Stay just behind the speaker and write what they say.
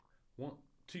One,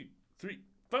 two, three,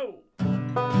 four.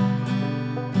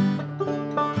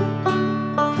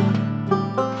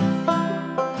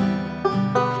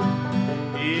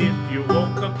 If you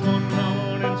woke up one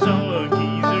morning, saw a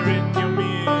geezer in your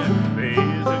mirror,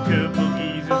 there's a couple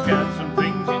geezers got some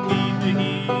things you need to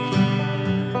hear.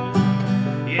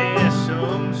 Yeah,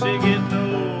 some say getting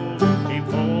old ain't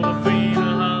for the faint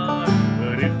of heart,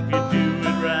 but if you do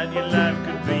it right, your life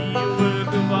could be a work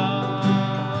of art.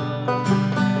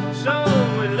 So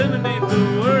eliminate the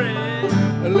worry,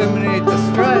 Eliminate the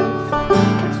strife.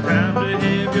 it's time to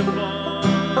have your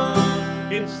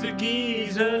fun. It's the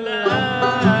Geezer Life.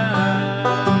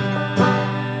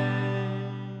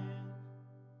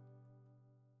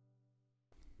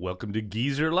 Welcome to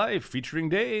Geezer Life, featuring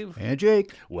Dave. And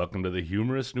Jake. Welcome to the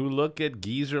humorous new look at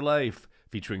Geezer Life,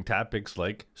 featuring topics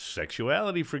like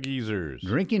sexuality for geezers,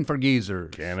 Drinking for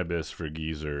geezers. cannabis for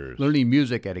geezers, Learning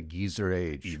music at a geezer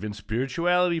age. even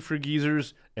spirituality for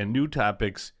geezers, and new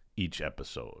topics each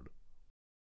episode.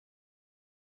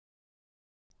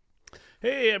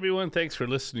 Hey everyone, thanks for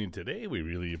listening today. We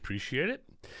really appreciate it.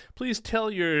 Please tell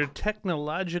your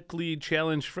technologically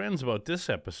challenged friends about this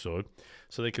episode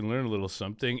so they can learn a little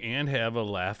something and have a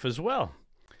laugh as well.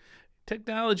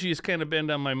 Technology has kind of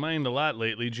been on my mind a lot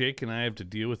lately. Jake and I have to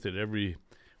deal with it every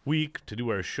week to do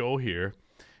our show here.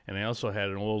 And I also had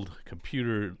an old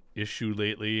computer issue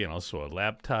lately and also a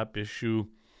laptop issue.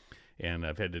 And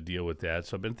I've had to deal with that.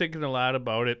 So I've been thinking a lot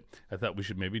about it. I thought we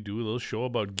should maybe do a little show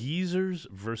about geezers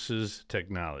versus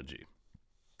technology.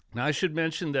 Now, I should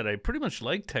mention that I pretty much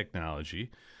like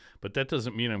technology, but that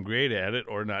doesn't mean I'm great at it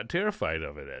or not terrified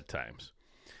of it at times.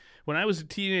 When I was a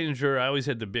teenager, I always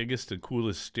had the biggest and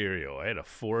coolest stereo. I had a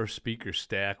 4-speaker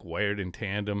stack wired in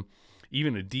tandem,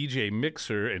 even a DJ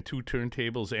mixer and 2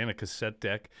 turntables and a cassette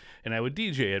deck, and I would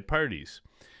DJ at parties.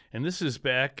 And this is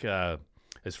back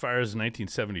as far as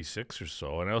 1976 or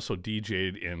so, and I also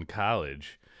DJ'd in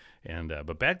college. And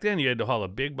but back then, you had to haul a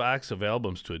big box of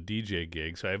albums to a DJ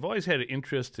gig, so I've always had an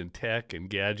interest in tech and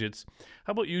gadgets.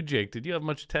 How about you, Jake? Did you have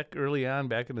much tech early on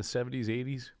back in the 70s,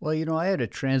 80s? Well, you know, I had a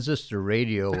transistor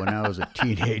radio when I was a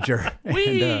teenager.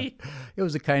 Whee! It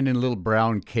was a kind of little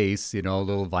brown case, you know, a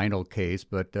little vinyl case.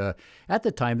 But at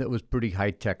the time, that was pretty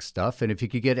high-tech stuff. And if you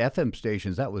could get FM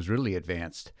stations, that was really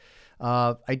advanced.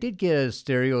 I did get a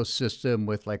stereo system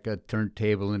with like a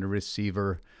turntable and a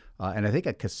receiver. And I think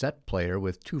a cassette player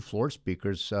with 2 floor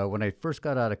speakers when I first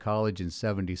got out of college in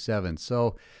 '77.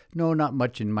 So, no, not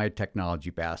much in my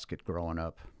technology basket growing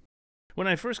up. When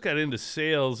I first got into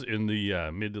sales in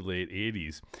the mid to late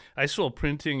 80s, I sold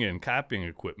printing and copying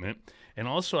equipment. And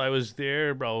also I was there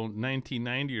about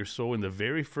 1990 or so when the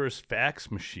very first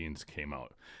fax machines came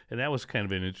out. And that was kind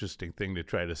of an interesting thing to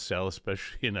try to sell,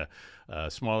 especially in a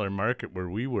smaller market where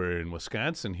we were in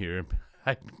Wisconsin here.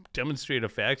 I demonstrate a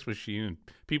fax machine, and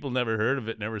people never heard of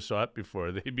it, never saw it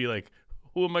before. They'd be like,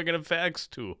 who am I going to fax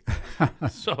to?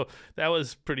 So that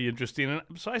was pretty interesting. And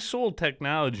so I sold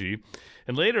technology,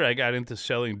 and later I got into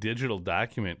selling digital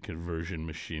document conversion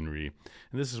machinery.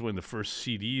 And this is when the first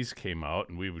CDs came out,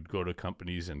 and we would go to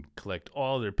companies and collect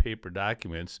all their paper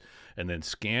documents and then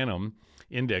scan them,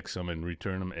 index them, and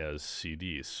return them as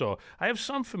CDs. So I have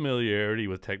some familiarity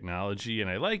with technology,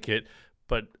 and I like it,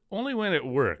 but only when it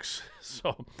works.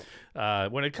 So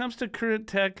when it comes to current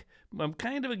tech, I'm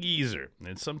kind of a geezer,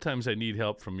 and sometimes I need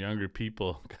help from younger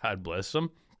people. God bless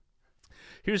them.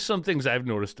 Here's some things I've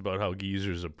noticed about how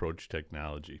geezers approach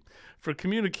technology. For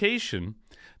communication,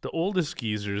 the oldest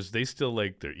geezers, they still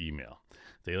like their email.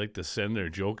 They like to send their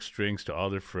joke strings to all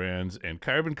their friends and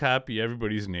carbon copy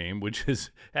everybody's name, which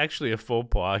is actually a faux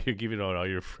pas. You're giving out all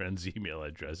your friends' email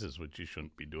addresses, which you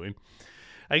shouldn't be doing.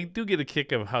 I do get a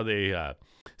kick of how they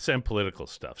send political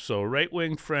stuff. So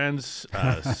right-wing friends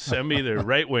send me their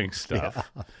right-wing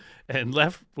stuff, and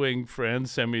left-wing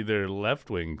friends send me their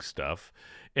left-wing stuff.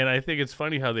 And I think it's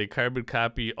funny how they carbon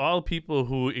copy all people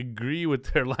who agree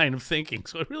with their line of thinking.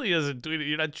 So it really doesn't do it.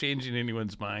 You're not changing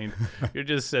anyone's mind. You're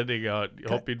just sending out,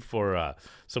 hoping for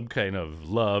some kind of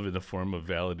love in the form of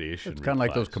validation. It's kind of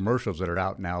like those commercials that are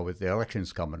out now with the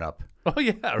elections coming up. Oh,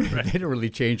 yeah, right. They don't really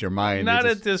change their mind. Not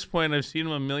at this point. I've seen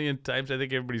them a million times. I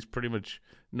think everybody's pretty much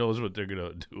knows what they're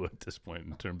going to do at this point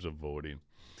in terms of voting.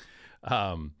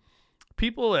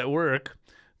 People at work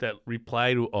that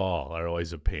reply to all are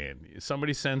always a pain.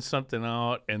 Somebody sends something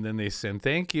out, and then they send,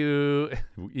 thank you,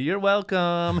 you're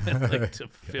welcome, and like to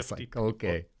 50 like,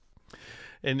 okay.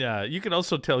 And you can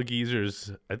also tell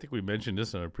geezers, I think we mentioned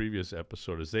this in a previous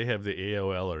episode, is they have the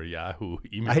AOL or Yahoo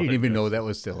email I didn't even address. know that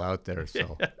was still out there.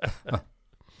 So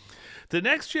The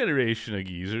next generation of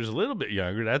geezers, a little bit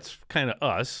younger, that's kind of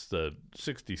us, the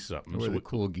 60-somethings. We're the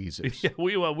cool geezers. Yeah,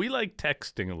 we like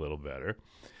texting a little better,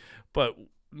 but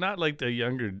not like the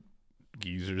younger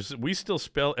geezers. We still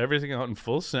spell everything out in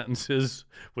full sentences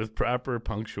with proper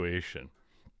punctuation.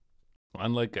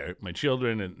 Unlike my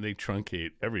children, and they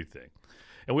truncate everything.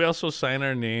 And we also sign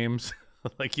our names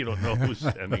like you don't know who's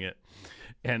sending it.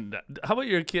 And how about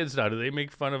your kids now? Do they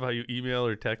make fun of how you email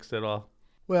or text at all?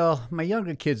 Well, my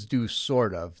younger kids do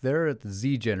sort of. They're at the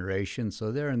Z generation,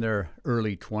 so they're in their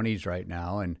early 20s right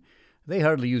now, and they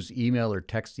hardly use email or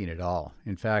texting at all.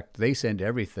 In fact, they send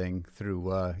everything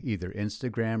through either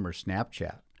Instagram or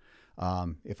Snapchat.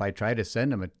 If I try to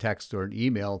send them a text or an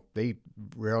email, they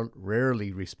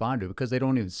rarely respond to it because they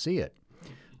don't even see it.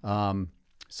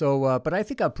 But I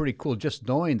think I'm pretty cool just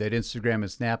knowing that Instagram and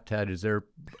Snapchat is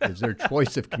their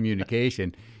choice of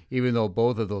communication, even though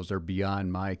both of those are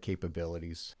beyond my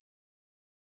capabilities.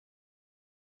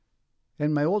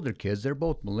 And my older kids, they're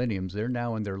both millenniums. They're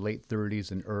now in their late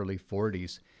 30s and early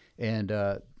 40s. And,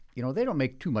 they don't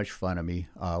make too much fun of me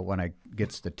when I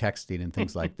gets to texting and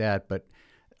things like that. But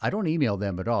I don't email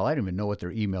them at all. I don't even know what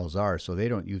their emails are, so they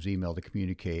don't use email to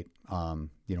communicate,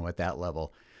 at that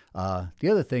level. The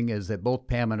other thing is that both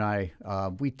Pam and I,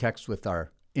 we text with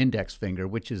our index finger,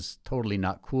 which is totally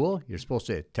not cool. You're supposed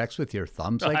to text with your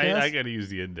thumbs, I guess. I got to use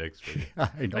the index finger.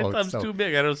 I know. My thumb's too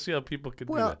big. I don't see how people can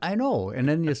do that. Well, I know. And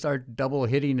then you start double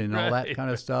hitting and all that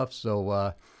kind of stuff.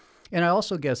 So, and I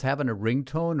also guess having a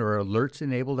ringtone or alerts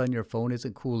enabled on your phone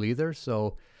isn't cool either.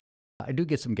 So I do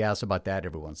get some gas about that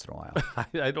every once in a while.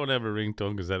 I don't have a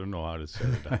ringtone because I don't know how to set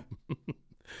it up.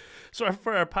 So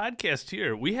for our podcast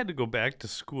here, we had to go back to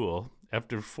school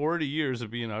after 40 years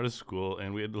of being out of school,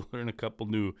 and we had to learn a couple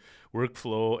new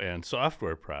workflow and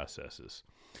software processes.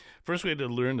 First, we had to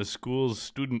learn the school's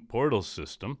student portal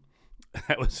system.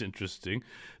 That was interesting.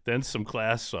 Then some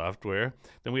class software.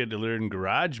 Then we had to learn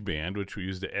GarageBand, which we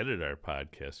use to edit our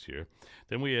podcast here.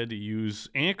 Then we had to use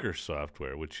Anchor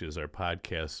software, which is our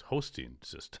podcast hosting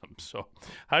system. So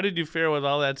how did you fare with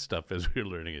all that stuff as we were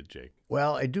learning it, Jake?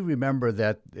 Well, I do remember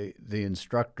that the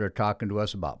instructor talking to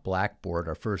us about Blackboard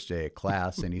our first day of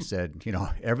class, and he said,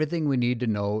 everything we need to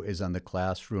know is on the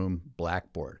classroom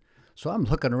Blackboard. So I'm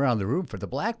looking around the room for the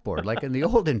Blackboard, like in the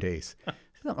olden days.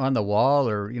 On the wall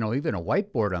or, even a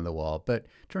whiteboard on the wall. But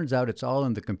turns out it's all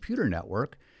in the computer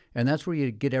network, and that's where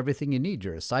you get everything you need.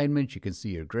 Your assignments, you can see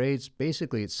your grades.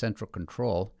 Basically, it's central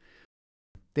control.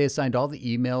 They assigned all the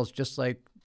emails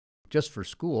just for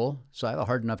school, so I have a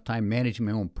hard enough time managing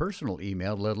my own personal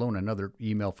email, let alone another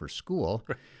email for school.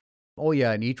 Oh,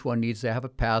 yeah, and each one needs to have a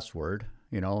password.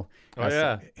 Oh,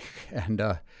 yeah.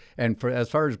 And for as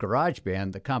far as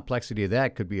GarageBand, the complexity of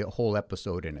that could be a whole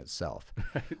episode in itself.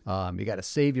 You got to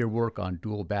save your work on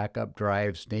dual backup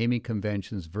drives, naming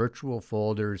conventions, virtual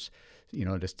folders,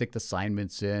 to stick the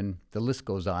assignments in. The list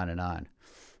goes on and on.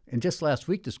 And just last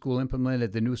week, the school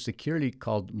implemented the new security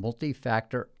called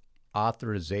multi-factor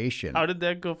authorization. How did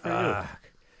that go for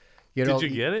you? Did you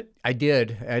get it? I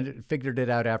did. I figured it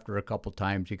out after a couple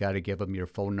times. You got to give them your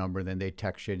phone number, then they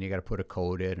text you, and you got to put a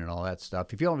code in and all that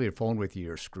stuff. If you don't have your phone with you,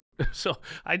 you're screwed. So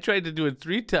I tried to do it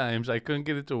 3 times. I couldn't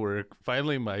get it to work.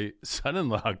 Finally, my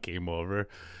son-in-law came over,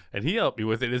 and he helped me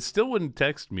with it. It still wouldn't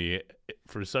text me.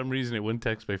 For some reason, it wouldn't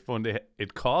text my phone.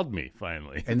 It called me,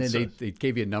 finally. And then they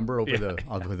gave you a number over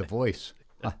the voice.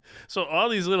 So all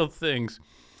these little things,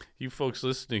 you folks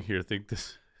listening here think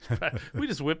this... We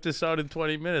just whipped this out in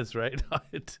 20 minutes, right?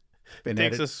 It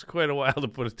takes us quite a while to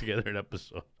put it together an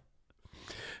episode.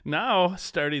 Now,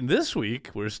 starting this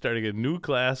week, we're starting a new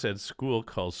class at school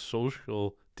called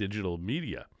Social Digital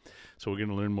Media. So we're going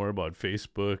to learn more about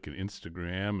Facebook and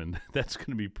Instagram, and that's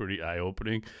going to be pretty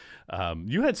eye-opening.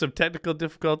 You had some technical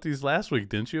difficulties last week,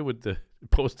 didn't you, with the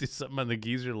posting something on the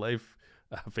Geezer Life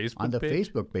Facebook on the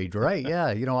page? Facebook page, right? Yeah.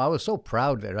 I was so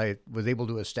proud that I was able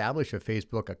to establish a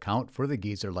Facebook account for the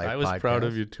Geezer Life podcast. I was proud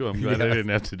of you, too. I'm glad I didn't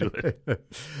have to do it.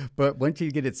 But once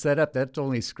you get it set up, that's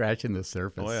only scratching the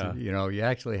surface. Oh, yeah. You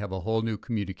actually have a whole new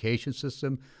communication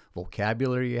system,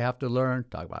 vocabulary you have to learn,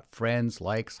 talk about friends,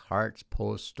 likes, hearts,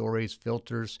 posts, stories,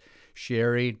 filters,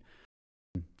 sharing.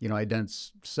 I'd done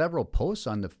several posts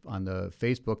on the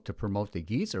Facebook to promote the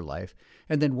Geezer Life,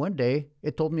 and then one day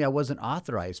it told me I wasn't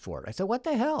authorized for it. I said, "What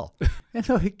the hell?" And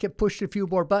so he pushed a few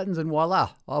more buttons, and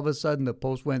voila! All of a sudden, the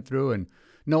post went through, and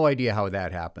no idea how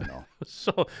that happened though.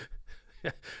 So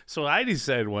So I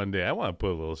decided one day I want to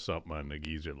put a little something on the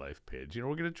Geezer Life page. We're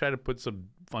going to try to put some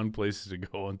fun places to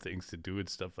go and things to do and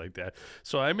stuff like that.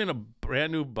 So I'm in a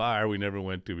brand new bar we never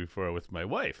went to before with my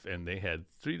wife, and they had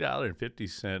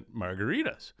 $3.50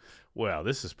 margaritas. Well,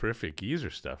 this is perfect Geezer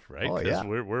stuff, right? Oh, Because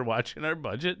yeah. we're watching our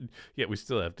budget, yet we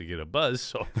still have to get a buzz.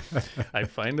 So I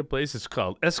find a place. It's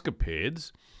called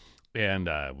Escapades, and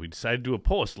we decided to do a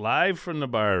post live from the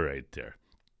bar right there.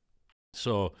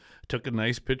 So I took a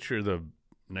nice picture of the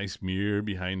nice mirror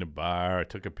behind the bar. I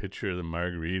took a picture of the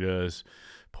margaritas,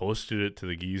 posted it to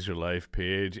the Geezer Life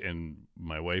page, and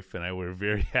my wife and I were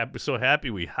very happy. So happy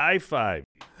we high-fived.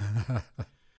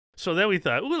 So then we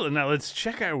thought, well, now let's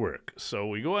check our work. So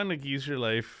we go on the Geezer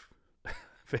Life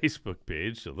Facebook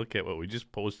page to look at what we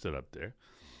just posted up there,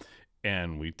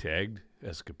 and we tagged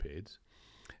Escapades.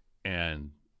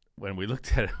 And when we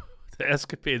looked at it, the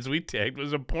Escapades we tagged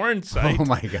was a porn site. Oh,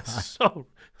 my God. So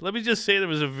let me just say there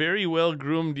was a very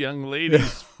well-groomed young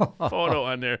lady's photo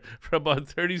on there for about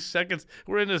 30 seconds.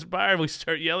 We're in this bar, and we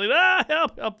start yelling,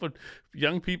 help, help. And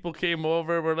young people came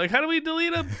over. We're like, how do we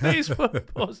delete a Facebook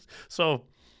post? So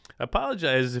I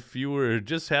apologize if you were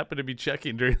just happened to be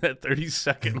checking during that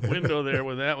 30-second window there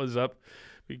when that was up,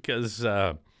 because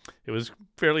it was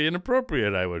fairly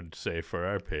inappropriate, I would say, for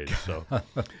our page. So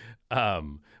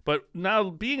but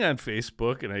now being on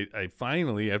Facebook, and I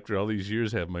finally, after all these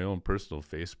years, have my own personal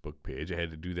Facebook page. I had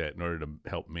to do that in order to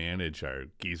help manage our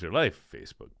Geezer Life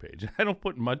Facebook page. I don't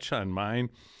put much on mine,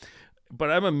 but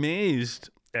I'm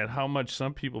amazed at how much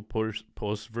some people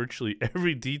post virtually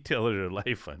every detail of their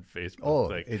life on Facebook. Oh,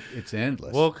 like, it's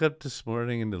endless. woke up this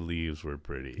morning and the leaves were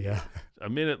pretty. Yeah. A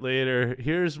minute later,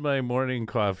 here's my morning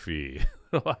coffee.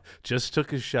 Just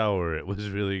took a shower. It was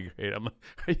really great. I'm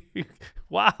like,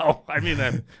 wow. I mean,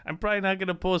 I'm probably not going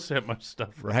to post that much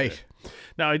stuff. Right.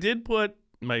 Now, I did put,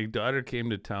 my daughter came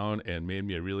to town and made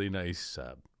me a really nice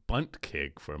bunt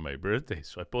cake for my birthday.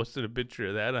 So I posted a picture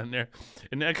of that on there,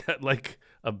 and that got like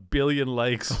 1 billion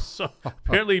likes. So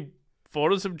apparently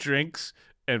photos of drinks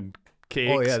and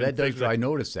cakes. Oh, yeah, and that does. things like I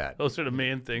noticed that. those are the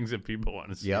main things that people want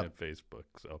to see Yep. on Facebook.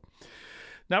 So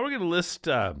now we're going to list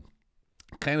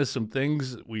kind of some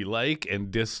things we like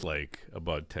and dislike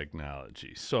about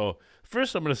technology. So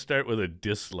first I'm going to start with a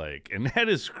dislike, and that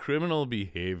is criminal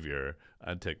behavior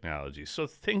on technology. So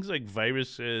things like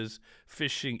viruses,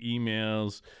 phishing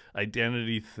emails,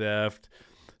 identity theft.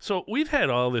 So we've had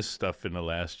all this stuff in the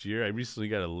last year. I recently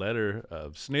got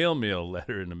a snail mail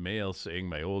letter in the mail saying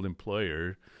my old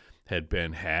employer had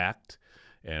been hacked,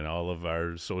 and all of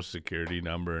our social security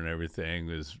number and everything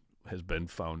has been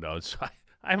found out. So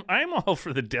I'm all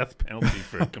for the death penalty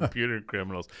for computer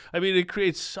criminals. I mean, it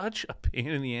creates such a pain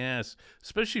in the ass,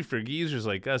 especially for geezers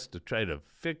like us, to try to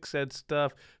fix that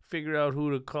stuff, figure out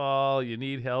who to call, you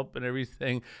need help and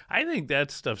everything. I think that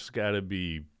stuff's got to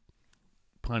be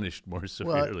punished more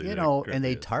severely. Well, than and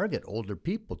they it is. target older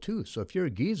people too. So if you're a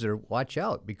geezer, watch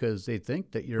out, because they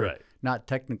think that you're Right. not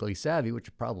technically savvy, which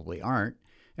you probably aren't.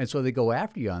 And so they go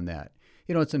after you on that.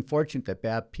 It's unfortunate that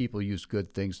bad people use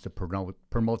good things to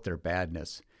promote their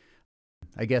badness.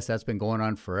 I guess that's been going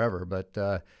on forever. But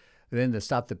then to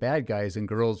stop the bad guys and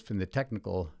girls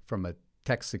from a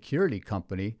tech security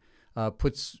company,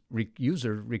 puts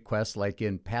user requests like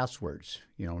in passwords,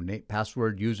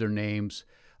 password usernames.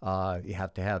 You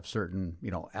have to have certain,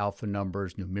 alpha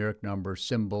numbers, numeric numbers,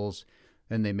 symbols.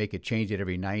 Then they make it change it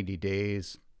every 90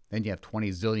 days. Then you have 20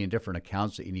 zillion different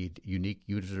accounts that you need unique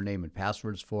username and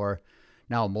passwords for.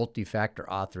 Now multi-factor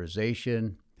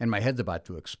authorization. And my head's about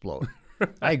to explode.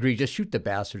 I agree. Just shoot the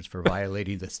bastards for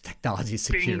violating this technology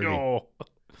security. Bingo.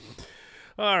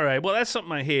 All right. Well, that's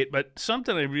something I hate, but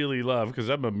something I really love, because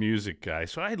I'm a music guy.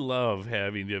 So I love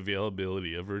having the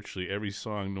availability of virtually every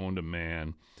song known to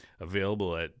man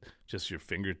available at just your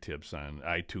fingertips on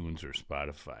iTunes or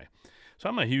Spotify. So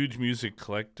I'm a huge music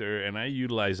collector, and I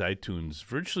utilize iTunes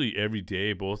virtually every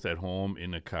day, both at home,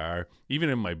 in the car, even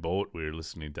in my boat. We're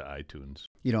listening to iTunes.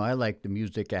 I like the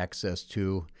music access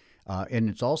too. And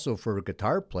it's also for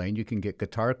guitar playing. You can get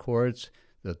guitar chords,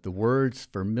 the words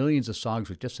for millions of songs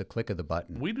with just a click of the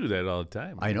button. We do that all the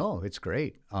time. I know, it's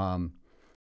great. I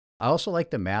also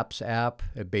like the Maps app.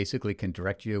 It basically can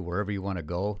direct you wherever you want to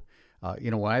go.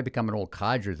 When I become an old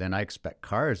codger, then I expect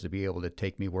cars to be able to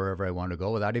take me wherever I want to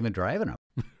go without even driving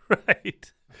them.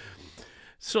 Right.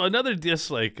 So another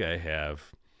dislike I have,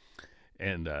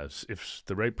 and if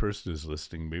the right person is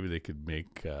listening, maybe they could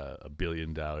make $1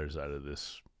 billion out of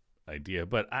this idea.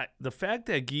 But the fact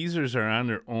that geezers are on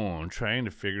their own trying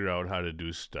to figure out how to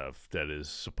do stuff that is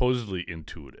supposedly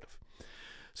intuitive.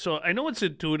 So I know it's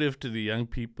intuitive to the young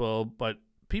people, but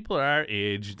people our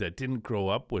age that didn't grow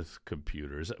up with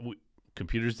computers,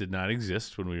 Computers did not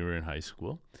exist when we were in high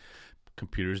school.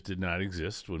 Computers did not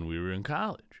exist when we were in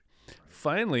college.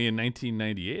 Finally, in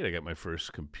 1998, I got my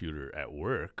first computer at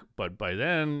work. But by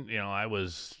then, I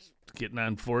was getting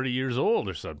on 40 years old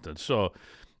or something. So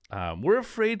we're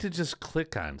afraid to just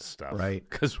click on stuff. Right.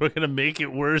 Because we're going to make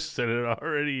it worse than it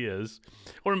already is.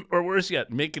 Or worse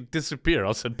yet, make it disappear.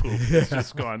 All of a sudden, poof, it's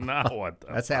just gone. Now what the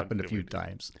That's fuck happened a do few we do?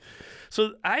 times.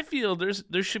 So I feel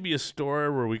there should be a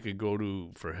store where we could go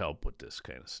to for help with this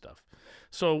kind of stuff.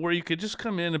 So where you could just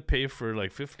come in and pay for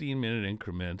like 15-minute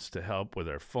increments to help with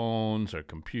our phones, our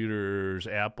computers,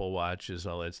 Apple Watches,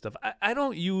 all that stuff. I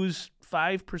don't use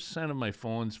 5% of my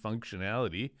phone's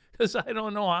functionality because I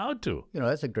don't know how to.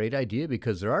 That's a great idea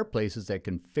because there are places that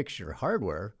can fix your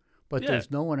hardware, but Yeah.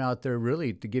 there's no one out there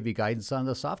really to give you guidance on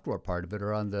the software part of it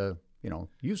or on the,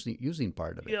 using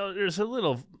part of it. There's a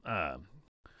little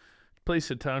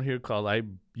place in town here called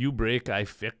You Break, I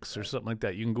Fix or something like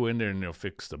that. You can go in there and they'll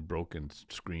fix the broken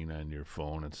screen on your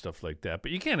phone and stuff like that. But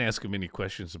you can't ask them any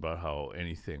questions about how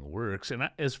anything works. And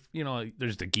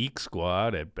there's the Geek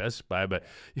Squad at Best Buy. But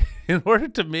in order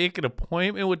to make an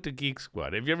appointment with the Geek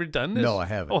Squad, have you ever done this? No, I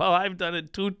haven't. Well, I've done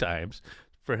it 2 times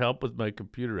for help with my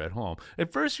computer at home.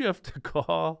 At first, you have to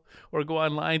call or go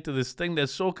online to this thing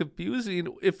that's so confusing.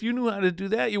 If you knew how to do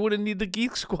that, you wouldn't need the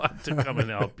Geek Squad to come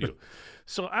and help you.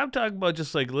 So I'm talking about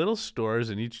just like little stores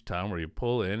in each town where you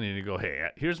pull in and you go, hey,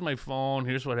 here's my phone.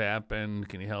 Here's what happened.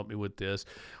 Can you help me with this?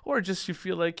 Or just you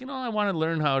feel like, I want to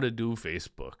learn how to do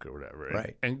Facebook or whatever.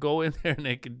 Right. And go in there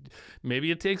and maybe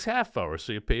it takes half hour.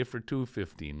 So you pay for 2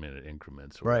 15-minute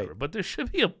increments or whatever. Right. But there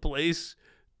should be a place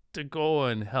to go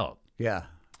and help. Yeah,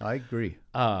 I agree.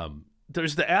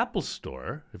 There's the Apple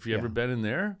Store. Have you ever been in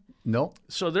there? No.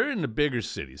 So they're in the bigger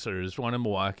cities. So there's one in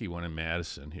Milwaukee, one in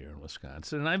Madison here in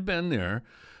Wisconsin. And I've been there,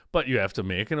 but you have to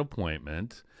make an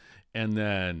appointment. And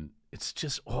then it's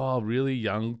just all really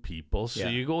young people. So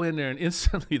you go in there and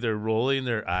instantly they're rolling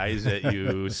their eyes at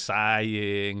you,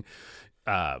 sighing,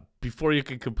 before you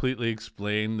can completely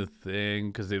explain the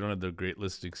thing because they don't have the great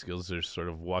listening skills. They're sort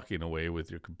of walking away with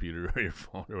your computer or your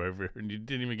phone or whatever. And you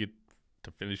didn't even get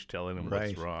to finish telling them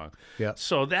what's wrong. Yeah.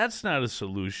 So that's not a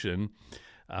solution.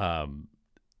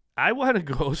 I want to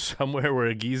go somewhere where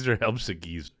a geezer helps a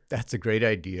geezer. That's a great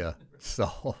idea.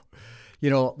 So,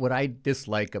 what I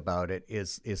dislike about it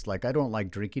is like I don't like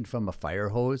drinking from a fire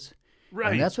hose.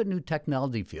 Right. And that's what new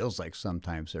technology feels like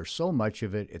sometimes. There's so much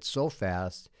of it. It's so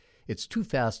fast. It's too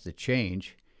fast to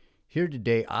change. Here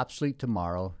today, obsolete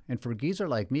tomorrow. And for a geezer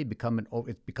like me, it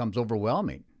becomes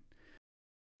overwhelming.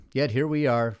 Yet here we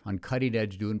are on cutting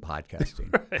edge doing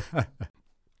podcasting. Right.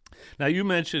 Now, you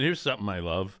mentioned, here's something I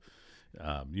love.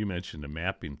 You mentioned the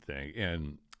mapping thing,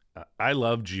 and I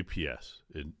love GPS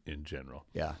in general.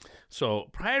 Yeah. So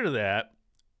prior to that,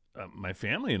 my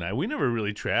family and I, we never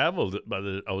really traveled by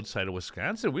the outside of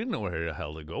Wisconsin. We didn't know where the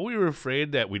hell to go. We were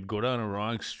afraid that we'd go down a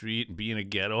wrong street and be in a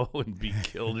ghetto and be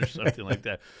killed or something like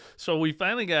that. So we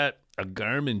finally got a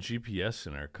Garmin GPS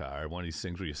in our car, one of these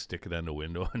things where you stick it on the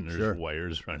window and there's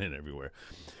wires running everywhere.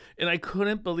 And I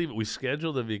couldn't believe it. We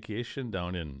scheduled a vacation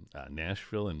down in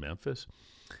Nashville and Memphis,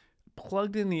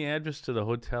 plugged in the address to the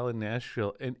hotel in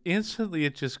Nashville, and instantly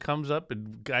it just comes up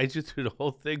and guides you through the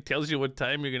whole thing, tells you what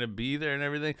time you're going to be there and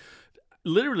everything.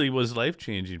 Literally was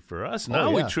life-changing for us.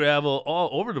 Now we travel all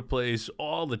over the place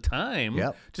all the time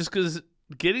just because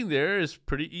getting there is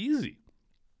pretty easy.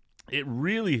 It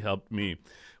really helped me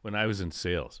when I was in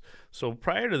sales. So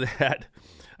prior to that,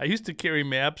 I used to carry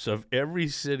maps of every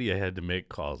city I had to make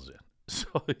calls in.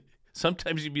 So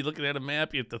sometimes you'd be looking at a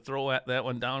map, you have to throw that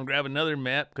one down, grab another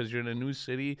map because you're in a new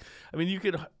city. I mean,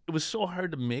 it was so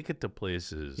hard to make it to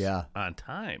places on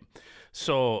time.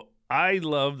 So I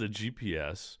love the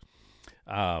GPS.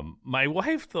 My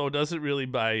wife, though, doesn't really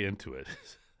buy into it.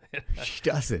 She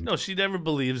doesn't. No, she never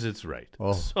believes it's right.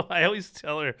 Oh. So I always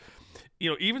tell her,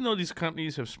 even though these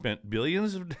companies have spent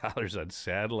billions of dollars on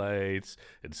satellites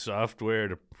and software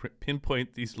to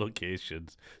pinpoint these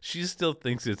locations, she still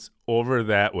thinks it's over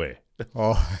that way.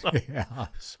 Oh,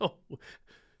 So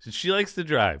she likes to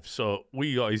drive. So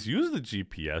we always use the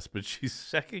GPS, but she's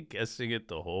second guessing it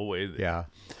the whole way there. Yeah.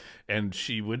 And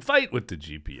she would fight with the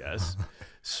GPS.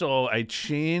 So I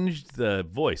changed the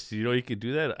voice. You could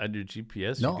do that under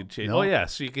GPS. No, You could change. no. Oh yeah,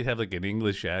 so you could have like an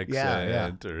English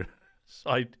accent, or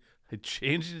so I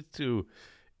changed it to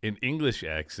an English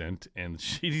accent, and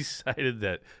she decided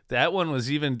that one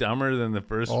was even dumber than the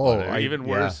first one, or even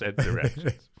worse at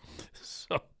directions.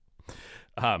 So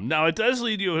now it does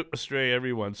lead you astray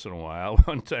every once in a while.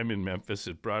 One time in Memphis,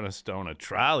 it brought us down a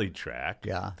trolley track,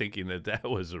 thinking that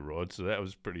was a road, so that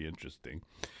was pretty interesting.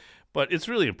 But it's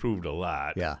really improved a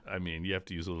lot. Yeah. I mean, you have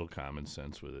to use a little common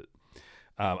sense with it.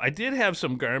 I did have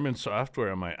some Garmin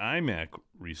software on my iMac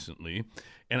recently,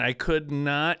 and I could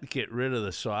not get rid of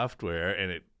the software,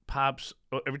 and it pops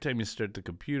every time you start the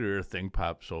computer, a thing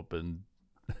pops open,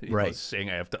 Right. saying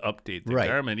I have to update the Right.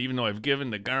 Garmin, even though I've given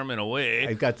the Garmin away.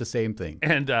 I've got the same thing.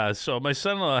 And so my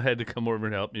son-in-law had to come over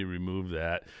and help me remove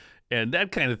that, and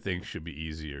that kind of thing should be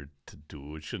easier to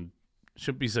do. It shouldn't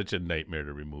be such a nightmare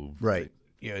to remove. Right.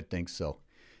 Yeah, I think so.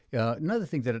 Another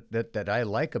thing that I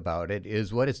like about it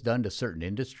is what it's done to certain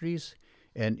industries.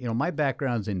 And, my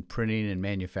background's in printing and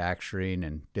manufacturing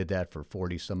and did that for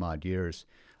 40 some odd years.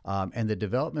 And the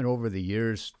development over the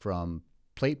years from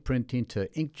plate printing to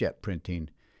inkjet printing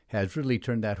has really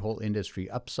turned that whole industry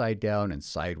upside down and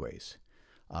sideways.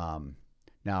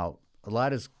 Now, a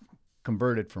lot is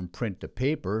converted from print to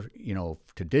paper,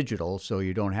 to digital, so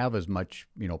you don't have as much,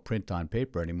 print on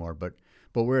paper anymore. But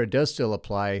where it does still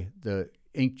apply, the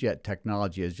inkjet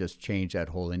technology has just changed that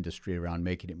whole industry around,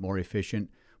 making it more efficient,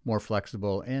 more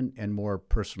flexible, and more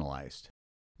personalized.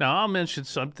 Now, I'll mention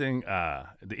something.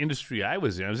 The industry I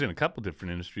was in a couple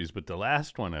different industries, but the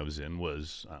last one I was in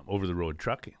was over-the-road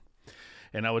trucking.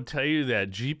 And I would tell you that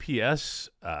GPS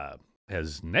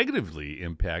has negatively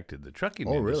impacted the trucking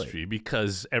industry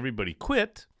because everybody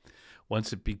quit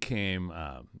once it became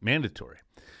mandatory.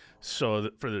 So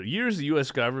for the years, the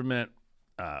U.S. government,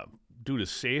 due to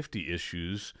safety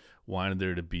issues, wanted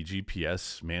there to be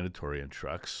GPS mandatory in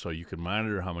trucks so you could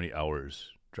monitor how many hours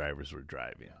drivers were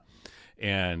driving.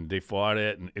 And they fought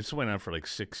it, and it went on for like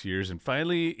 6 years. And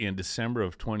finally, in December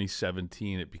of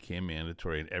 2017, it became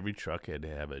mandatory, and every truck had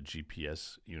to have a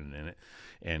GPS unit in it.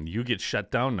 And you get shut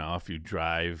down now if you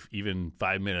drive even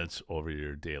 5 minutes over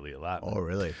your daily allotment. Oh,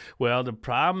 really? Well, the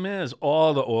problem is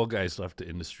all the old guys left the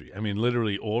industry. I mean,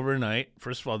 literally overnight.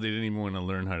 First of all, they didn't even want to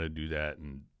learn how to do that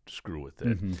and screw with it.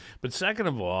 Mm-hmm. But second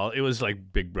of all, it was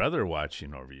like Big Brother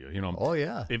watching over you. Oh,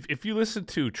 yeah. If you listen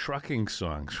to trucking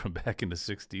songs from back in the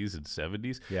 60s and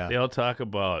 70s, Yeah. they all talk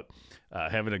about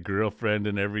having a girlfriend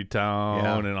in every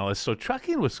town and all this. So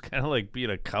trucking was kind of like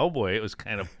being a cowboy. It was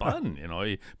kind of fun.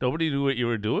 Nobody knew what you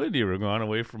were doing. You were going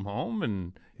away from home,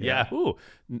 and yahoo.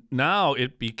 Now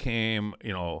it became,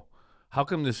 how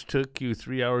come this took you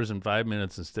 3 hours and 5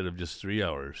 minutes instead of just 3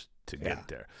 hours to get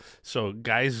there? So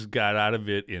guys got out of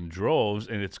it in droves,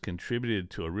 and it's contributed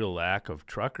to a real lack of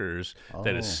truckers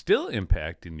that is still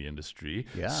impacting the industry,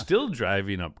 still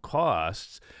driving up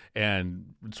costs.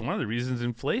 And it's one of the reasons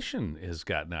inflation has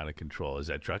gotten out of control, is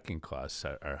that trucking costs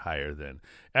are higher than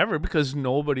ever because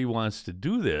nobody wants to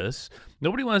do this.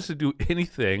 Nobody wants to do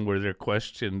anything where they're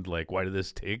questioned, like, why did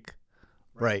this take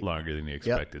longer than you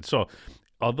expected? So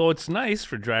although it's nice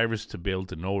for drivers to be able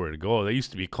to know where to go, they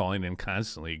used to be calling in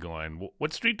constantly going,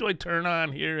 what street do I turn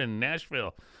on here in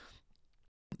Nashville?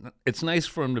 It's nice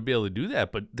for them to be able to do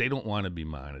that, but they don't want to be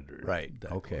monitored. Right.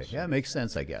 Okay. Yeah, it makes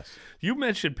sense, I guess. You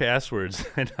mentioned passwords,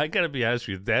 and I got to be honest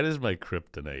with you, that is my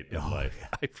kryptonite in life. Yeah.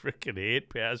 I freaking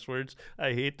hate passwords.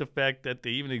 I hate the fact that they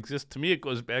even exist. To me, it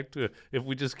goes back to if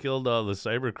we just killed all the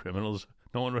cyber criminals,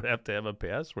 no one would have to have a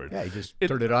password. Yeah, you just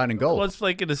turn it on and go. Well, it's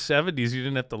like in the 70s, you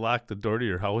didn't have to lock the door to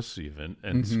your house even.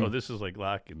 And so this is like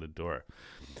locking the door.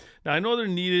 Now, I know they're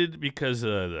needed because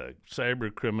of the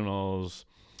cyber criminals,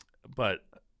 but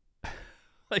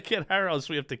like at our house,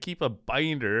 we have to keep a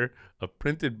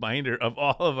printed binder of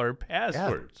all of our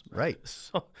passwords. Yeah, right.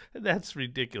 So that's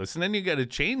ridiculous. And then you got to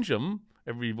change them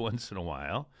every once in a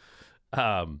while.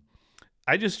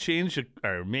 I just changed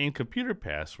our main computer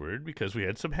password because we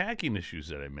had some hacking issues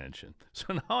that I mentioned.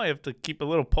 So now I have to keep a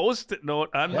little Post-it note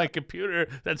on my computer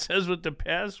that says what the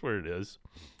password is.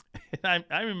 And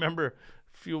I remember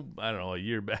a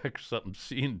year back or something,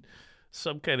 seeing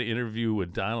some kind of interview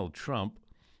with Donald Trump,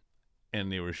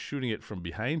 and they were shooting it from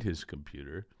behind his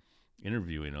computer,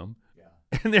 interviewing him.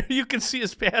 And there you can see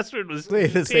his password was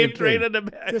taped right on the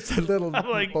back. Just a little I'm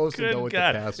like, Post-it note good with the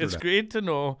God. password It's on. great to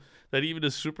know that even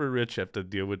the super rich have to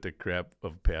deal with the crap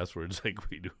of passwords like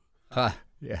we do.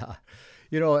 Yeah.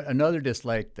 Another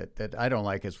dislike that I don't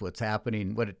like is what's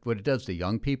happening, what it does to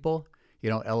young people,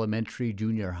 elementary,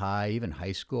 junior high, even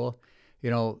high school.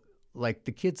 Like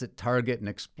the kids that target and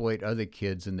exploit other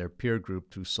kids in their peer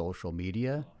group through social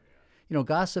media.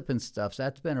 Gossip and stuff,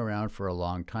 that's been around for a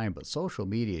long time, but social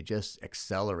media just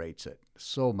accelerates it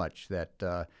so much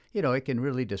that, it can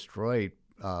really destroy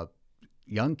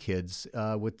young kids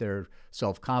with their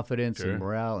self-confidence and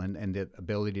morale and the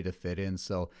ability to fit in.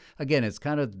 So, again, it's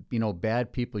kind of,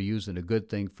 bad people using a good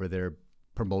thing for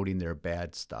promoting their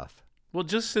bad stuff. Well,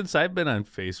 just since I've been on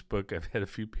Facebook, I've had a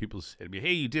few people say to me,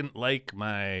 hey, you didn't like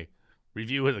my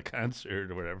review of the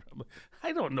concert or whatever. I'm like,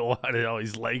 I don't know how to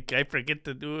always like. I forget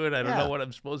to do it. I don't know what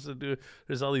I'm supposed to do.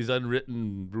 There's all these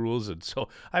unwritten rules, and so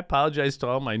I apologize to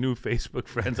all my new Facebook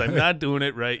friends. I'm not doing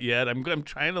it right yet. I'm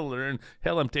trying to learn.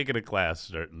 Hell, I'm taking a class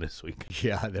starting this week.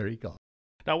 Yeah, there you go.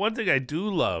 Now, one thing I do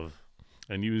love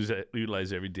and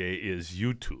utilize every day is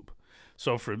YouTube.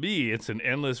 So for me, it's an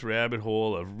endless rabbit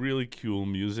hole of really cool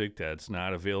music that's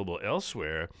not available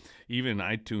elsewhere, even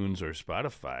iTunes or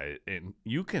Spotify. And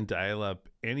you can dial up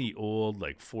any old,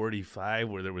 like 45,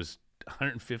 where there was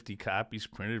 150 copies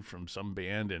printed from some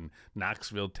band in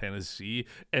Knoxville, Tennessee,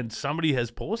 and somebody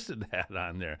has posted that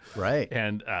on there. Right.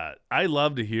 And I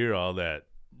love to hear all that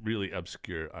really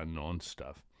obscure, unknown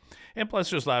stuff. And plus,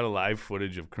 there's a lot of live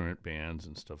footage of current bands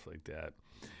and stuff like that.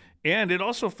 And it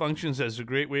also functions as a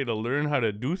great way to learn how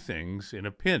to do things in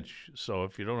a pinch. So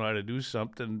if you don't know how to do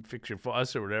something, fix your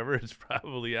faucet or whatever, it's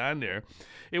probably on there.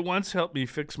 It once helped me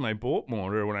fix my boat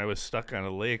motor when I was stuck on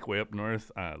a lake way up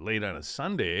north late on a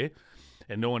Sunday,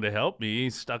 and no one to help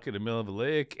me, stuck in the middle of the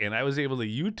lake, and I was able to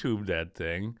YouTube that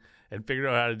thing and figure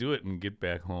out how to do it and get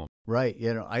back home. Right.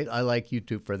 You know, I like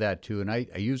YouTube for that too, and I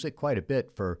use it quite a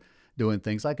bit for doing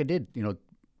things like I did,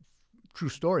 true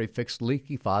story, fixed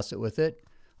leaky faucet with it.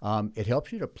 It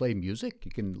helps you to play music.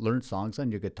 You can learn songs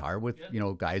on your guitar with,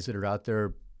 guys that are out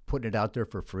there putting it out there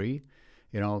for free.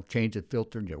 Change the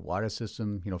filter in your water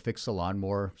system, fix the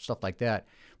lawnmower, stuff like that.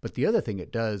 But the other thing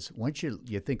it does, once you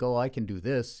think, oh, I can do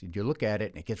this, you look at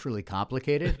it and it gets really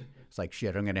complicated. It's like,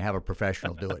 shit, I'm going to have a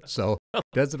professional do it. So it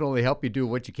doesn't only help you do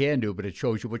what you can do, but it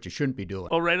shows you what you shouldn't be doing.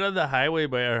 Oh, right on the highway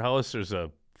by our house, there's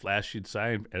a flashing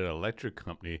sign at an electric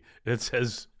company that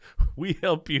says, we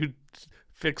help you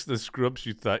fix the screw-ups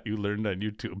you thought you learned on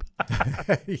YouTube.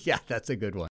 Yeah, that's a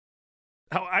good one.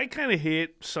 Now, I kind of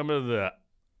hate some of the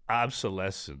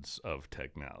obsolescence of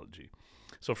technology.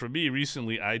 So for me,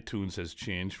 recently, iTunes has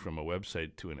changed from a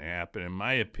website to an app, and in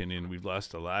my opinion, we've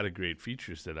lost a lot of great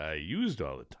features that I used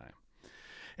all the time.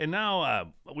 And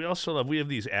now we have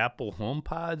these Apple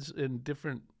HomePods in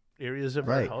different areas of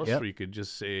our house where you could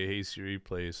just say, hey, Siri,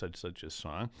 play such a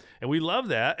song. And we love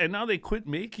that. And now they quit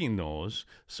making those.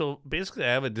 So basically, I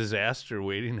have a disaster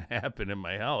waiting to happen in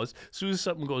my house. As soon as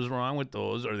something goes wrong with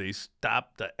those or they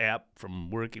stop the app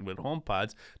from working with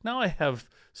HomePods, now I have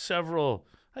several.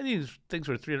 I think these things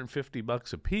were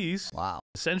 $350 a piece. Wow.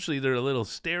 Essentially, they're a little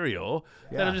stereo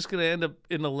that I'm just going to end up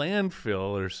in the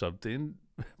landfill or something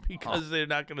because they're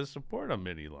not going to support them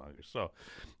any longer. So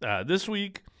this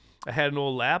week, I had an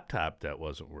old laptop that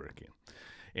wasn't working,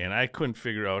 and I couldn't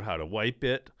figure out how to wipe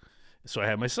it. So I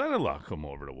had my son-in-law come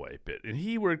over to wipe it, and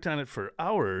he worked on it for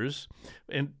hours,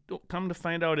 and come to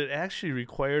find out it actually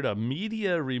required a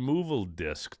media removal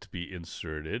disc to be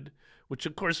inserted, which,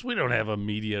 of course, we don't have a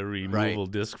media removal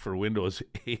disc for Windows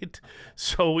 8.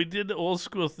 So we did the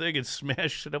old-school thing and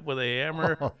smashed it up with a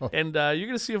hammer, and you're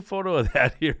going to see a photo of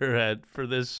that here for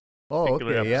this. Oh,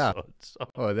 okay, yeah. So.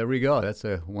 Oh, there we go. That's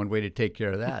one way to take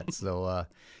care of that. So, I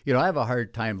have a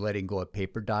hard time letting go of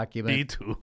paper documents.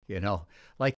 Me too.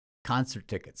 Like concert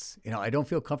tickets. I don't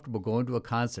feel comfortable going to a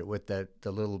concert with the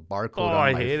little barcode on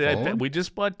I my hate phone. it. We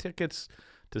just bought tickets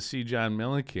to see John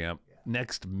Mellencamp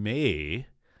next May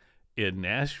in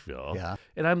Nashville. Yeah.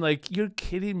 And I'm like, you're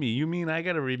kidding me. You mean I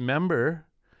got to remember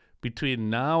between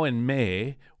now and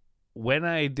May when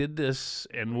I did this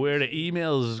and where the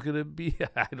email is going to be?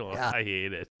 I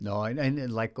hate it. No,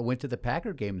 and like I went to the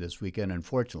Packer game this weekend.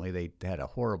 Unfortunately, they had a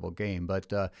horrible game,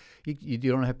 but you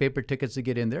don't have paper tickets to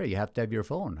get in there. You have to have your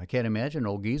phone. I can't imagine an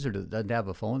old geezer that doesn't have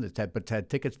a phone but had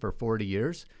tickets for 40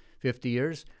 years, 50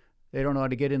 years. They don't know how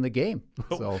to get in the game.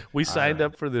 So we signed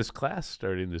up for this class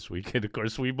starting this weekend. Of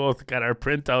course, we both got our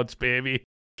printouts, baby.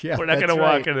 Yeah, we're not going to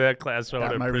walk into that class.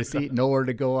 Got my receipt, nowhere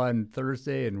to go on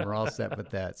Thursday, and we're all set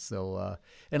with that. So,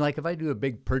 and like if I do a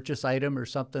big purchase item or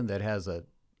something that has a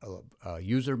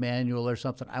user manual or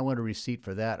something, I want a receipt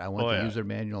for that. I want the user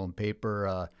manual in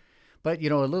paper. But, a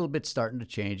little bit starting to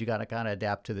change. You got to kind of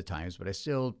adapt to the times, but I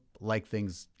still like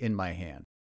things in my hand.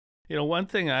 One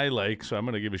thing I like, so I'm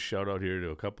going to give a shout out here to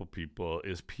a couple people,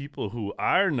 is people who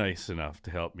are nice enough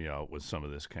to help me out with some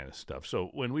of this kind of stuff. So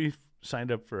when we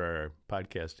signed up for our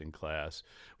podcasting class,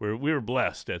 we were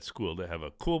blessed at school to have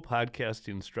a cool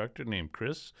podcasting instructor named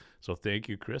Chris. So thank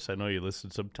you, Chris. I know you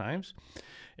listen sometimes.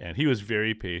 And he was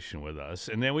very patient with us.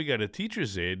 And then we got a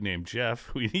teacher's aide named Jeff,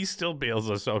 who he still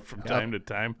bails us out from time to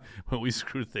time when we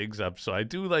screw things up. So I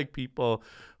do like people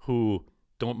who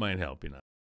don't mind helping us.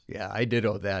 Yeah, I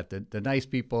ditto that. The nice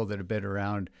people that have been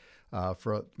around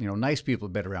nice people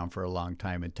have been around for a long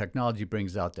time, and technology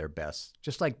brings out their best.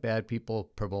 Just like bad people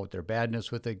promote their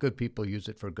badness with it, good people use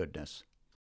it for goodness.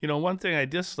 You know, one thing I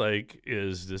dislike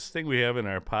is this thing we have in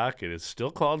our pocket. It's still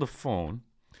called a phone,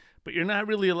 but you're not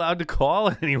really allowed to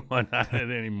call anyone on it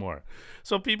anymore.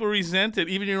 So people resent it,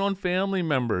 even your own family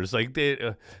members. Like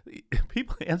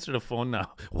people answer the phone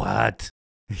now. What?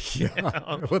 Yeah. You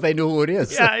know? Well, they know who it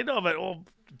is. Yeah, I know, but oh,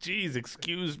 geez,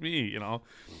 excuse me. You know,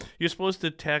 you're supposed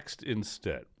to text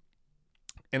instead.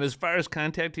 And as far as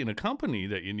contacting a company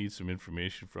that you need some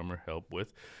information from or help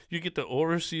with, you get the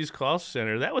overseas call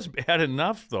center. That was bad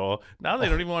enough, though. Now they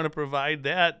don't even want to provide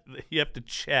that. You have to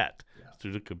chat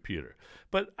through the computer.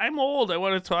 But I'm old. I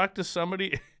want to talk to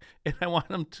somebody, and I want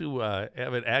them to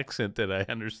have an accent that I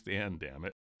understand, damn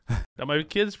it. Now, my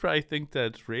kids probably think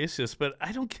that's racist, but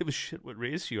I don't give a shit what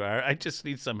race you are. I just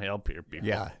need some help here, people.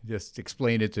 Yeah, just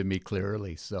explain it to me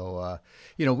clearly. So,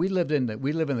 you know, we live in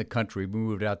the country. We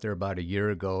moved out there about a year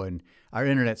ago, and our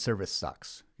internet service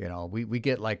sucks. You know, we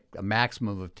get like a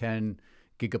maximum of 10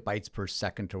 gigabytes per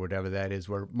second or whatever that is,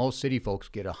 where most city folks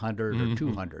get 100 or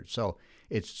 200. So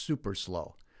it's super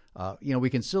slow. You know, we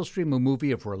can still stream a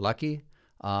movie if we're lucky.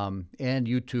 And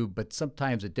YouTube, but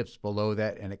sometimes it dips below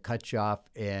that and it cuts you off,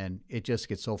 and it just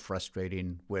gets so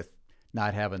frustrating with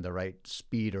not having the right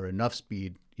speed or enough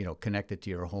speed, you know, connected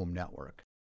to your home network.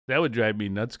 That would drive me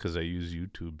nuts because I use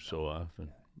YouTube so often.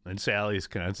 And Sally's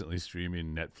constantly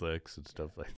streaming Netflix and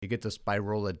stuff like that. You get the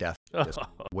spiral of death. Just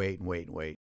wait and wait and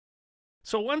wait.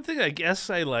 So one thing I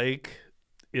guess I like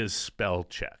is spell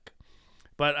check.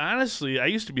 But honestly, I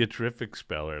used to be a terrific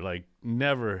speller, like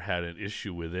never had an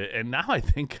issue with it. And now I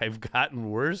think I've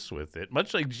gotten worse with it.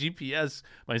 Much like GPS,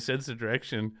 my sense of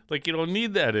direction, like you don't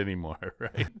need that anymore,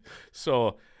 right?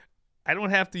 So I don't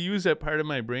have to use that part of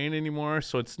my brain anymore.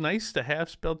 So it's nice to have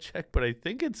spell check, but I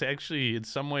think it's actually in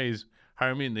some ways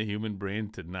harming the human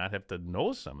brain to not have to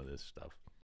know some of this stuff.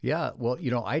 Yeah, well, you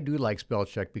know, I do like spell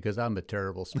check because I'm a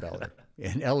terrible speller.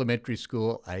 In elementary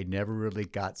school, I never really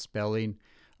got spelling.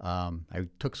 I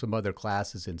took some other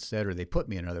classes instead, or they put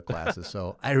me in other classes.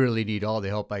 So I really need all the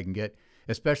help I can get,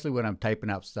 especially when I'm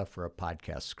typing out stuff for a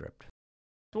podcast script.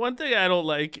 One thing I don't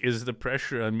like is the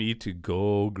pressure on me to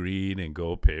go green and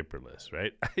go paperless,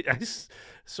 right?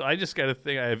 So I just got a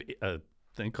thing. I have a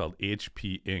thing called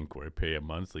HP Ink where I pay a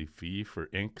monthly fee for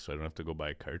ink so I don't have to go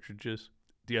buy cartridges.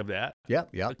 Do you have that? Yeah,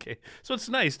 yeah. Okay. So it's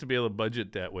nice to be able to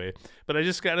budget that way. But I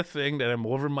just got a thing that I'm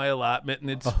over my allotment,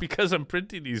 and it's because I'm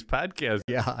printing these podcast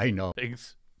Yeah, I know.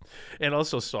 things. And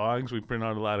also songs. We print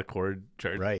out a lot of chord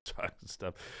chart songs and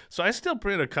stuff. So I still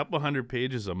print a couple hundred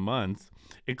pages a month,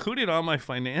 including all my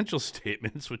financial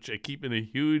statements, which I keep in a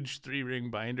huge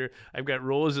 3-ring binder. I've got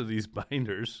rows of these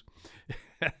binders.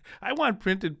 I want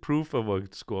printed proof of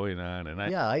what's going on, and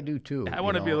I do too. I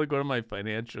want to be able to go to my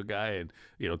financial guy and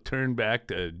turn back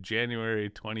to January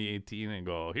 2018 and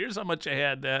go, here's how much I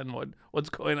had then. What's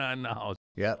going on now?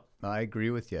 Yeah, I agree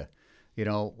with you. You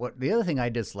know what? The other thing I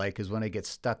dislike is when I get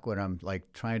stuck when I'm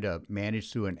like trying to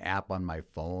manage through an app on my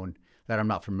phone that I'm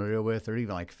not familiar with, or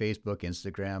even like Facebook,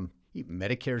 Instagram. Even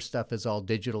Medicare stuff is all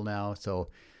digital now, so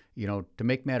to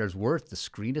make matters worse, the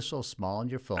screen is so small on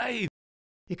your phone. Right.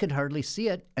 You can hardly see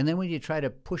it. And then when you try to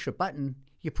push a button,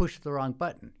 you push the wrong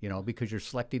button, because you're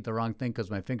selecting the wrong thing because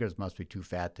my fingers must be too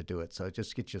fat to do it. So it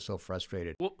just gets you so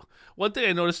frustrated. Well, one thing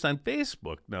I noticed on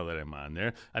Facebook, now that I'm on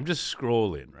there, I'm just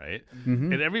scrolling, right?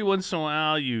 Mm-hmm. And every once in a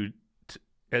while,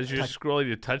 as you're scrolling,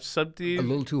 you touch something. A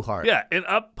little too hard. Yeah, and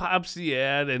up pops the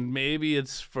ad, and maybe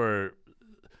it's for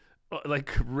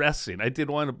like wrestling. I did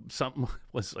something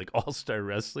was like All-Star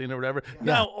Wrestling or whatever. Yeah.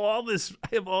 Now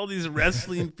I have all these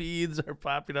wrestling feeds are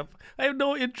popping up. I have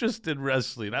no interest in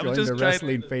wrestling. I was just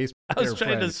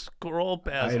trying to scroll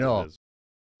past. I know.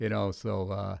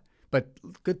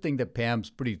 But good thing that Pam's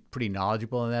pretty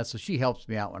knowledgeable on that. So she helps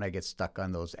me out when I get stuck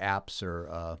on those apps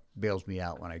or bails me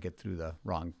out when I get through the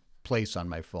wrong place on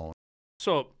my phone.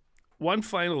 So one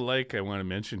final I want to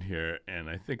mention here, and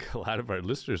I think a lot of our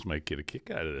listeners might get a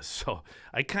kick out of this. So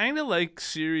I kind of like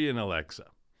Siri and Alexa.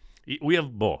 We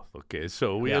have both, okay?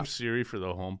 So we have Siri for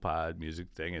the HomePod music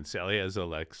thing, and Sally has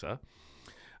Alexa.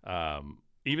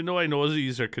 Even though I know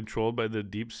these are controlled by the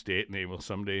deep state, and they will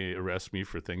someday arrest me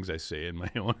for things I say in my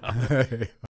own house.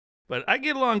 But I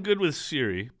get along good with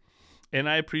Siri, and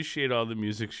I appreciate all the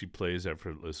music she plays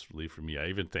effortlessly for me. I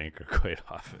even thank her quite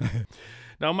often.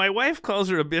 Now, my wife calls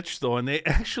her a bitch, though, and they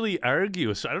actually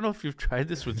argue. So I don't know if you've tried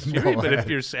this with Siri, but if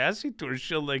you're sassy to her,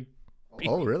 she'll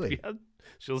oh, really? Yeah,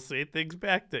 she'll say things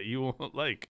back that you won't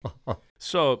like.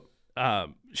 So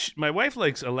my wife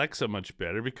likes Alexa much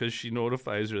better because she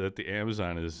notifies her that the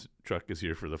Amazon truck is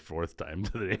here for the 4th time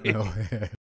today. Oh.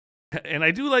 And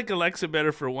I do like Alexa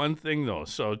better for one thing, though.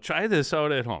 So try this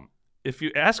out at home. If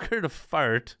you ask her to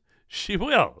fart, She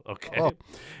will, okay? Oh.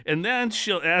 And then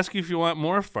she'll ask you if you want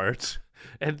more farts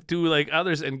and do like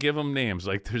others and give them names.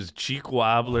 Like there's cheek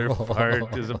wobbler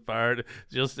fart is a fart.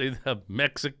 She'll say the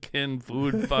Mexican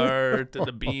food fart and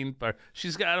the bean fart.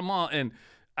 She's got them all. And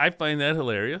I find that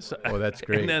hilarious. Oh, that's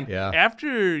great. And then Yeah.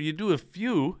 after you do a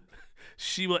few,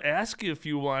 she will ask you if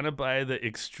you want to buy the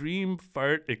Extreme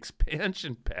Fart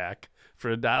Expansion Pack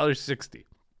for $1.60.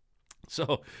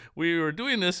 So we were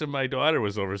doing this, and my daughter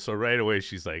was over. So right away,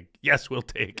 she's like, "Yes, we'll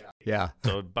take it." Yeah.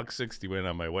 So $1.60 went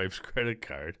on my wife's credit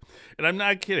card, and I'm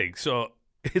not kidding. So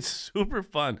it's super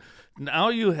fun. Now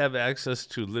you have access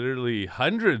to literally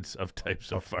hundreds of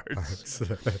types of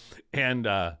farts, and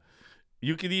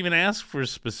you can even ask for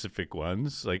specific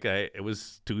ones. Like it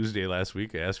was Tuesday last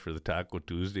week. I asked for the Taco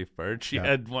Tuesday fart. She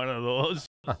had one of those.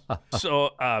 So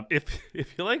if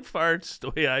you like farts the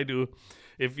way I do,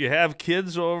 if you have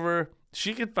kids over,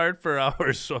 she can fart for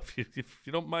hours. So if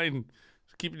you don't mind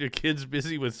keeping your kids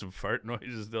busy with some fart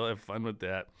noises, they'll have fun with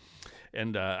that.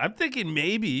 And I'm thinking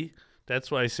maybe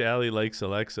that's why Sally likes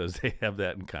Alexas. They have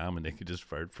that in common. They can just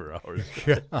fart for hours.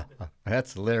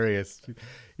 That's hilarious.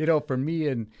 You know, for me,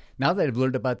 and now that I've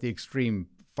learned about the Extreme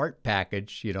Fart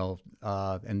Package, you know,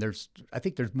 and I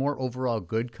think there's more overall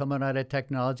good coming out of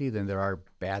technology than there are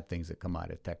bad things that come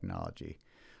out of technology.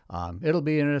 It'll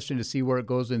be interesting to see where it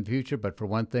goes in the future, but for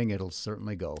one thing, it'll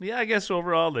certainly go. Yeah, I guess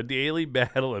overall, the daily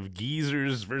battle of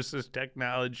geezers versus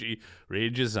technology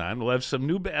rages on. We'll have some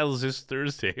new battles this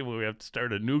Thursday when we have to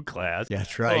start a new class.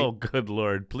 That's right. Oh, good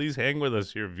Lord. Please hang with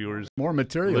us here, viewers, More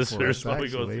material listeners, for us, while we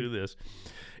go actually. through this.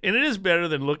 And it is better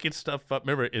than looking stuff up.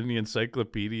 Remember, in the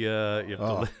encyclopedia, you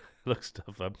have to look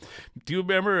stuff up. Do you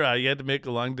remember you had to make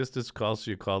a long-distance call,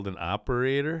 so you called an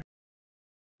operator?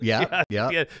 Yeah.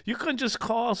 Yeah, you couldn't just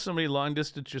call somebody long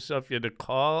distance yourself. You had to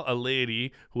call a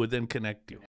lady who would then connect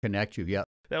you. Connect you, yep.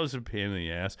 That was a pain in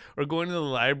the ass. Or going to the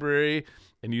library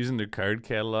and using their card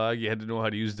catalog, you had to know how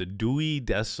to use the Dewey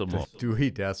Decimal. Dewey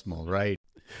Decimal, right.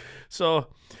 So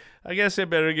I guess I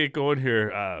better get going here.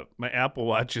 My Apple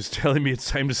Watch is telling me it's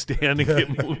time to stand and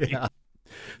get moving. Yeah.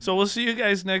 So we'll see you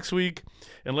guys next week,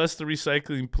 unless the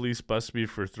recycling police bust me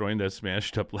for throwing that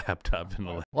smashed up laptop in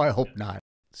the lake. Well, I hope not.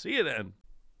 See you then.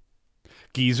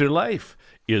 Geezer Life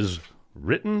is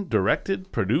written,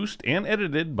 directed, produced, and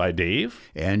edited by Dave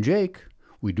And Jake.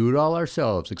 We do it all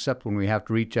ourselves, except when we have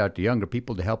to reach out to younger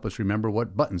people to help us remember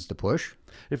what buttons to push.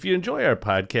 If you enjoy our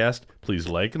podcast, please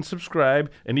like and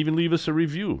subscribe, and even leave us a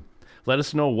review. Let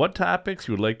us know what topics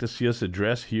you would like to see us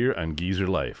address here on Geezer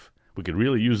Life. We could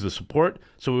really use the support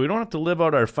so we don't have to live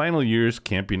out our final years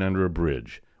camping under a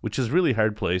bridge, which is a really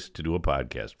hard place to do a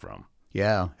podcast from.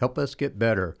 Yeah, help us get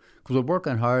better, because we're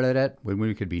working hard at it when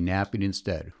we could be napping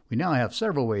instead. We now have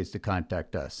several ways to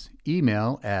contact us.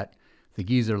 Email at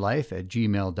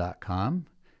thegeezerlife@gmail.com,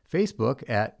 Facebook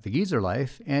at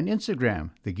thegeezerlife, and Instagram,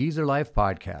 The Geezer Life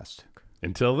Podcast.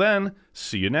 Until then,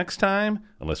 see you next time,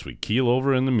 unless we keel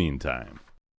over in the meantime.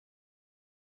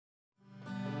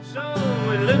 So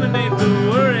eliminate the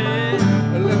worry,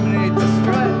 Eliminate the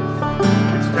strife.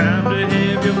 it's time to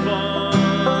have your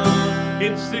fun.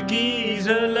 It's the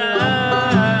Geezer Life.